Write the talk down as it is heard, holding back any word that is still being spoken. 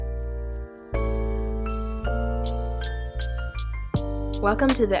Welcome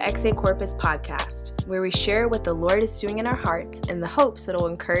to the Corpus podcast, where we share what the Lord is doing in our hearts in the hopes that it will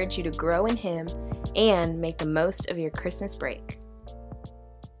encourage you to grow in Him and make the most of your Christmas break.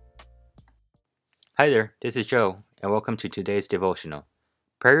 Hi there, this is Joe, and welcome to today's Devotional.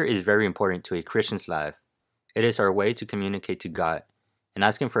 Prayer is very important to a Christian's life. It is our way to communicate to God and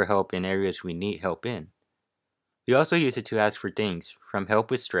ask Him for help in areas we need help in. We also use it to ask for things, from help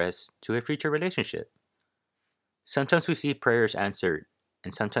with stress to a future relationship. Sometimes we see prayers answered,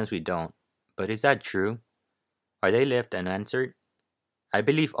 and sometimes we don't. But is that true? Are they left unanswered? I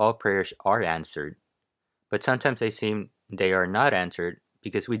believe all prayers are answered, but sometimes they are not answered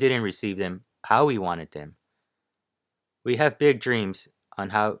because we didn't receive them how we wanted them. We have big dreams on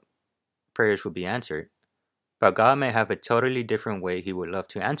how prayers will be answered, but God may have a totally different way He would love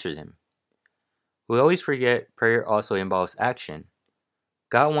to answer them. We always forget prayer also involves action.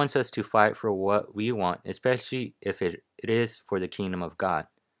 God wants us to fight for what we want, especially if it is for the kingdom of God.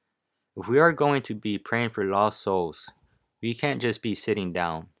 If we are going to be praying for lost souls, we can't just be sitting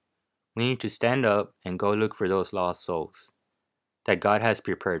down. We need to stand up and go look for those lost souls that God has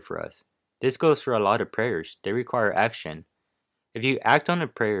prepared for us. This goes for a lot of prayers. They require action. If you act on a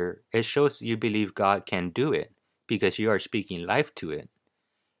prayer, it shows you believe God can do it because you are speaking life to it.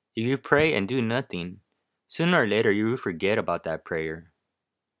 If you pray and do nothing, sooner or later you will forget about that prayer.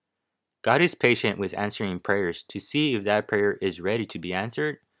 God is patient with answering prayers to see if that prayer is ready to be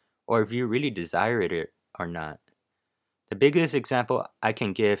answered or if you really desire it or not. The biggest example I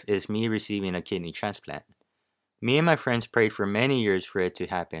can give is me receiving a kidney transplant. Me and my friends prayed for many years for it to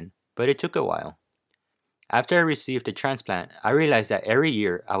happen, but it took a while. After I received the transplant, I realized that every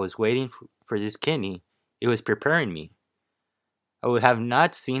year I was waiting for this kidney, it was preparing me. I would have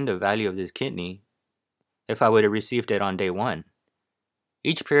not seen the value of this kidney if I would have received it on day one.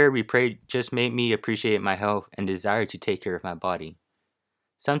 Each prayer we prayed just made me appreciate my health and desire to take care of my body.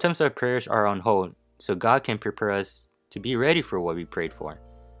 Sometimes our prayers are on hold, so God can prepare us to be ready for what we prayed for.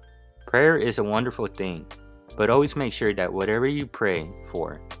 Prayer is a wonderful thing, but always make sure that whatever you pray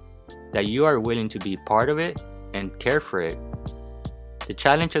for, that you are willing to be part of it and care for it. The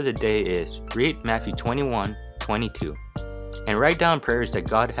challenge of the day is read Matthew 21:22 and write down prayers that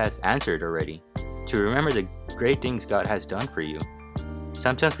God has answered already to remember the great things God has done for you.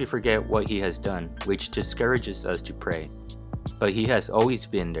 Sometimes we forget what He has done, which discourages us to pray, but He has always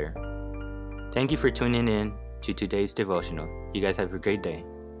been there. Thank you for tuning in to today's devotional. You guys have a great day.